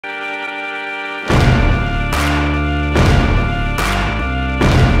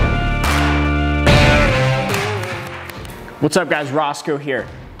What's up guys, Roscoe here.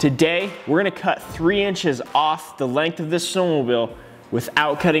 Today, we're gonna cut 3 inches off the length of this snowmobile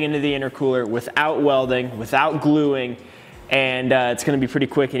without cutting into the intercooler, without welding, without gluing, and it's gonna be pretty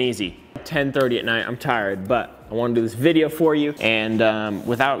quick and easy. 10:30 at night, I'm tired, but I wanna do this video for you, and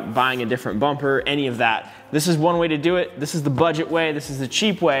without buying a different bumper, any of that. This is one way to do it. This is the budget way, this is the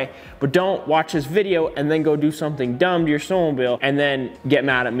cheap way, but don't watch this video and then go do something dumb to your snowmobile and then get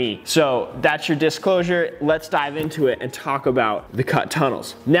mad at me. So that's your disclosure. Let's dive into it and talk about the cut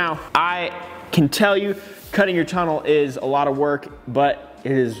tunnels. Now, I can tell you, cutting your tunnel is a lot of work, but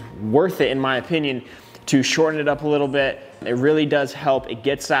it is worth it in my opinion to shorten it up a little bit. It really does help. It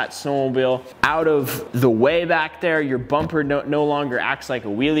gets that snowmobile out of the way back there. Your bumper no longer acts like a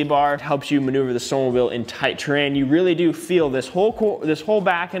wheelie bar. It helps you maneuver the snowmobile in tight terrain. You really do feel this whole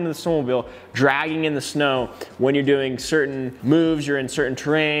back end of the snowmobile dragging in the snow when you're doing certain moves, you're in certain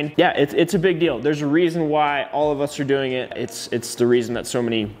terrain. Yeah, it's a big deal. There's a reason why all of us are doing it. It's the reason that so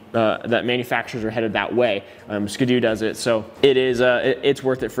many that manufacturers are headed that way. Skidoo does it, so it's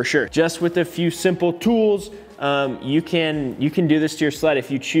worth it for sure. Just with a few simple tools, you can do this to your sled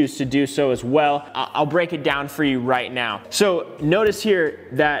if you choose to do so as well. I'll break it down for you right now. So notice here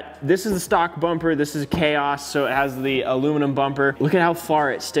that this is the stock bumper, this is a Khaos, so it has the aluminum bumper. Look at how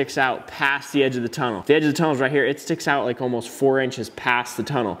far it sticks out past the edge of the tunnel. The edge of the tunnel is right here. It sticks out like almost 4 inches past the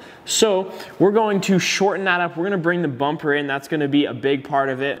tunnel. So we're going to shorten that up. We're gonna bring the bumper in. That's gonna be a big part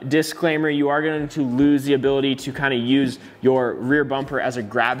of it. Disclaimer, you are going to lose the ability to kind of use your rear bumper as a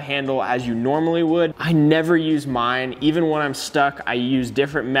grab handle as you normally would. I never use mine. Even when I'm stuck, I use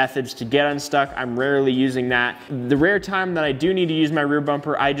different methods to get unstuck. I'm rarely using that. The rare time that I do need to use my rear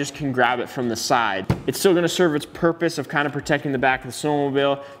bumper, I just can grab it from the side. It's still gonna serve its purpose of kind of protecting the back of the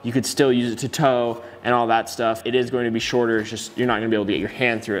snowmobile. You could still use it to tow and all that stuff. It is going to be shorter, it's just you're not gonna be able to get your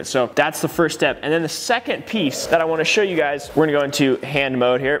hand through it. So that's the first step. And then the second piece that I wanna show you guys, we're gonna go into hand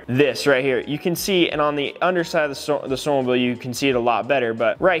mode here. This right here, you can see, and on the underside of the snowmobile, you can see it a lot better,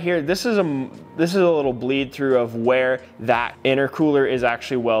 but right here, this is a little bleed through of where that intercooler is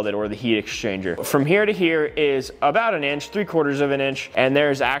actually welded, or the heat exchanger. From here to here is about an inch, 3/4 of an inch, and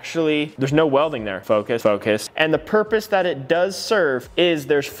there's no welding there. Focus. And the purpose that it does serve is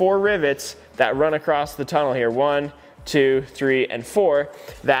there's 4 rivets that run across the tunnel here. 1, 2, 3, and 4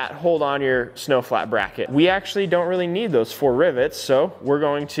 that hold on your snow flat bracket. We actually don't really need those 4 rivets, so we're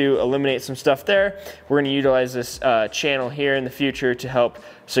going to eliminate some stuff there. We're gonna utilize this channel here in the future to help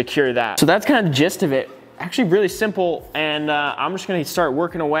secure that. So that's kind of the gist of it. Actually really simple, and I'm just gonna start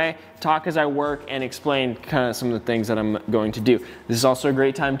working away, talk as I work, and explain kind of some of the things that I'm going to do. This is also a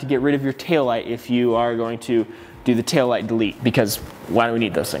great time to get rid of your taillight if you are going to do the taillight delete, because why do we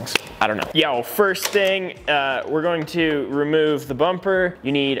need those things? I don't know. Yo, first thing, we're going to remove the bumper.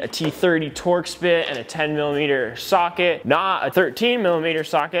 You need a T30 Torx bit and a 10mm socket, not a 13mm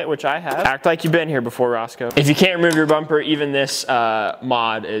socket, which I have. Act like you've been here before, Roscoe. If you can't remove your bumper, even this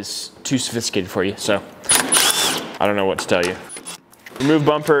mod is too sophisticated for you, so I don't know what to tell you. Remove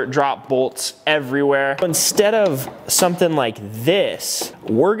bumper, drop bolts everywhere. Instead of something like this,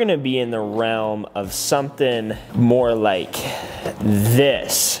 we're gonna be in the realm of something more like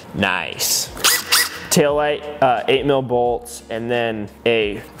this. Nice. Taillight, 8mm bolts, and then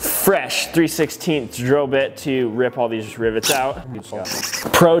a fresh 3/16 drill bit to rip all these rivets out.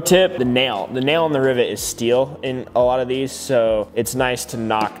 Pro tip, the nail on the rivet is steel in a lot of these, so it's nice to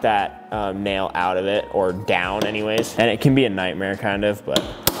knock that nail out of it, or down anyways. And it can be a nightmare kind of, but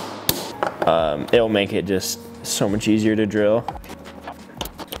it'll make it just so much easier to drill.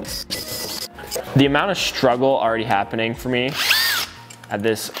 The amount of struggle already happening for me at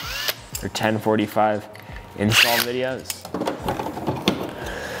this 10:45 install videos.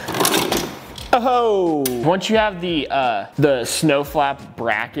 Oh! Once you have the snow flap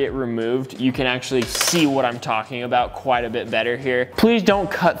bracket removed, you can actually see what I'm talking about quite a bit better here. Please don't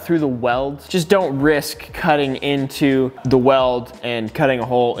cut through the weld. Just don't risk cutting into the weld and cutting a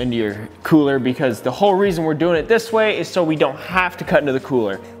hole into your cooler, because the whole reason we're doing it this way is so we don't have to cut into the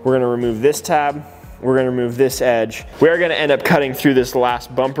cooler. We're gonna remove this tab. We're gonna remove this edge. We are gonna end up cutting through this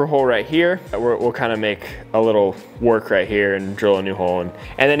last bumper hole right here. We'll kind of make a little work right here and drill a new hole. And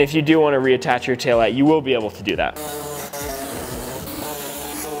then if you do wanna reattach your taillight, you will be able to do that.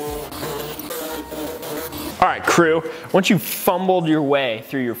 All right, crew, once you've fumbled your way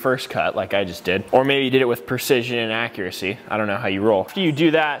through your first cut, like I just did, or maybe you did it with precision and accuracy, I don't know how you roll. After you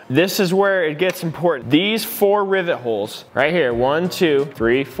do that, this is where it gets important. These 4 rivet holes, right here, 1, 2,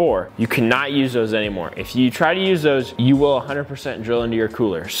 3, 4, you cannot use those anymore. If you try to use those, you will 100% drill into your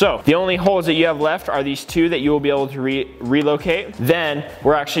cooler. So the only holes that you have left are these 2 that you will be able to relocate. Then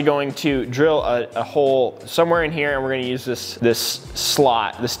we're actually going to drill a hole somewhere in here, and we're gonna use this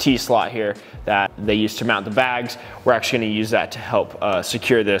slot, this T-slot here that they use to mount the bags. We're actually gonna use that to help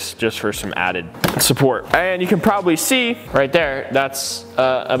secure this just for some added support. And you can probably see right there, that's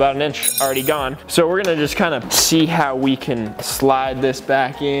about an inch already gone. So we're gonna just kind of see how we can slide this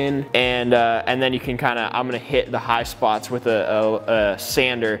back in, and then you can kind of, I'm gonna hit the high spots with a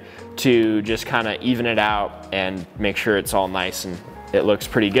sander to just kind of even it out and make sure it's all nice and it looks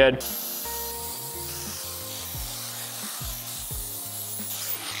pretty good.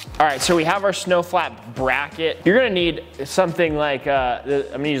 All right, so we have our snow flat bracket. You're gonna need something like, I'm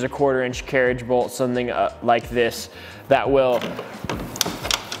gonna use a 1/4-inch carriage bolt, something like this that will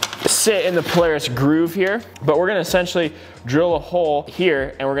sit in the Polaris groove here. But we're gonna essentially drill a hole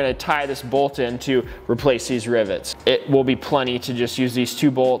here, and we're gonna tie this bolt in to replace these rivets. It will be plenty to just use these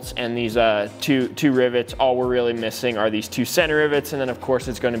 2 bolts and these two rivets. All we're really missing are these 2 center rivets, and then of course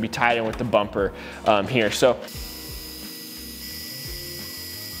it's gonna be tied in with the bumper here. So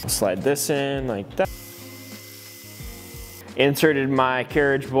slide this in like that. Inserted my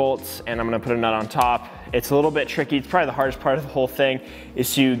carriage bolts, and I'm gonna put a nut on top. It's a little bit tricky. It's probably the hardest part of the whole thing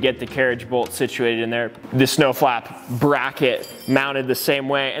is to get the carriage bolt situated in there. The snow flap bracket mounted the same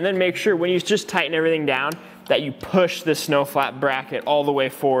way, and then make sure when you just tighten everything down that you push the snow flap bracket all the way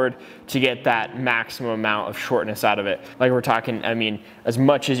forward to get that maximum amount of shortness out of it. Like we're talking, I mean, as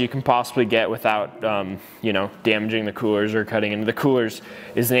much as you can possibly get without, you know, damaging the coolers or cutting into the coolers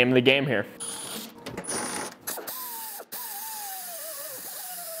is the name of the game here.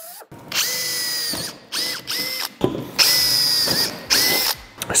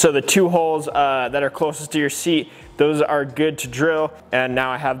 So the 2 holes that are closest to your seat, those are good to drill, and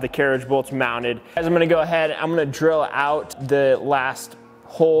now I have the carriage bolts mounted. As I'm gonna go ahead, I'm gonna drill out the last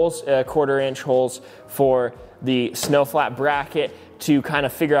holes, 1/4-inch holes for the snow flat bracket to kind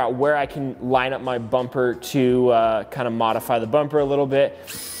of figure out where I can line up my bumper to kind of modify the bumper a little bit.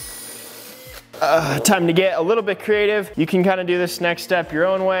 Time to get a little bit creative. You can kind of do this next step your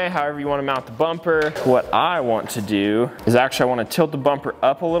own way, however you want to mount the bumper. What I want to do is actually I want to tilt the bumper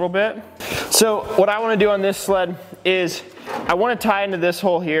up a little bit. So what I want to do on this sled is I want to tie into this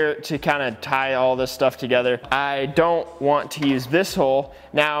hole here to kind of tie all this stuff together. I don't want to use this hole.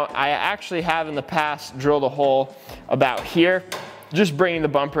 Now I actually have in the past drilled a hole about here, just bringing the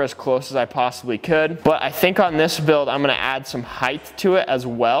bumper as close as I possibly could. But I think on this build I'm going to add some height to it as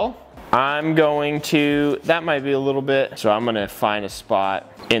well. I'm going to, that might be a little bit, so I'm gonna find a spot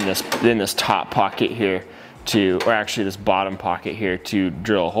in this top pocket here to, or actually this bottom pocket here to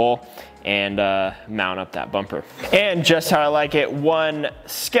drill a hole and mount up that bumper. And just how I like it, one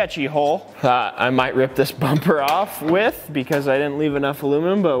sketchy hole I might rip this bumper off with because I didn't leave enough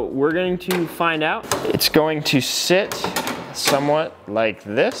aluminum, but we're going to find out. It's going to sit somewhat like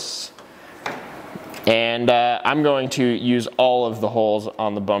this. And I'm going to use all of the holes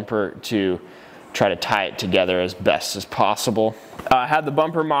on the bumper to try to tie it together as best as possible. I had the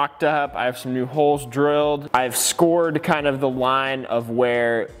bumper mocked up. I have some new holes drilled. I've scored kind of the line of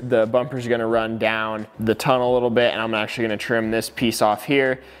where the bumper's gonna run down the tunnel a little bit, and I'm actually gonna trim this piece off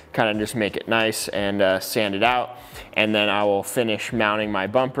here, kind of just make it nice and sand it out. And then I will finish mounting my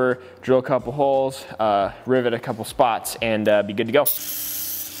bumper, drill a couple holes, rivet a couple spots, and be good to go.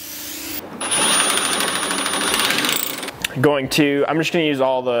 I'm just gonna use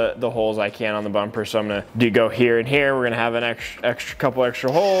all the holes I can on the bumper, so I'm gonna go here and here. We're gonna have an couple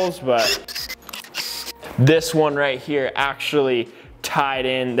extra holes, but this one right here actually tied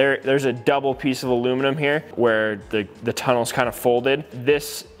in. There's a double piece of aluminum here where the tunnel's kind of folded.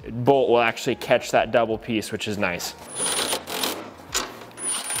 This bolt will actually catch that double piece, which is nice.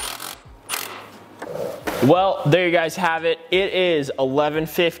 Well, there you guys have it. It is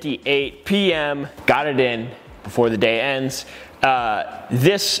 11:58 p.m. Got it in before the day ends.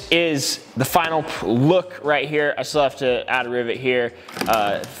 This is the final look right here. I still have to add a rivet here,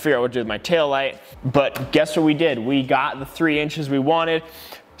 figure out what to do with my tail light. But guess what we did? We got the 3 inches we wanted.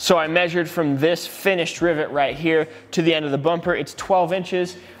 So I measured from this finished rivet right here to the end of the bumper. It's 12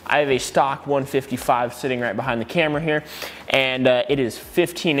 inches. I have a stock 155 sitting right behind the camera here, and it is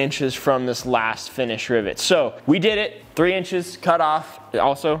 15 inches from this last finished rivet. So we did it, 3 inches cut off.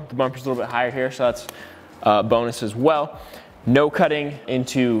 Also, the bumper's a little bit higher here, so that's bonus as well. No cutting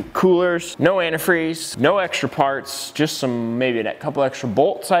into coolers, no antifreeze, no extra parts, just some, maybe a couple extra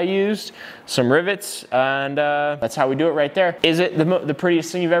bolts I used, some rivets, and that's how we do it right there. Is it the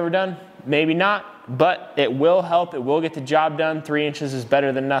prettiest thing you've ever done? Maybe not, but it will help. It will get the job done. 3 inches is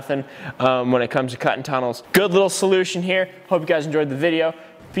better than nothing when it comes to cutting tunnels. Good little solution here. Hope you guys enjoyed the video.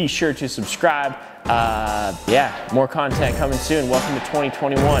 Be sure to subscribe. Yeah, more content coming soon. Welcome to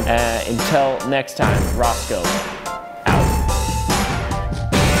 2021. Until next time, Roscoe.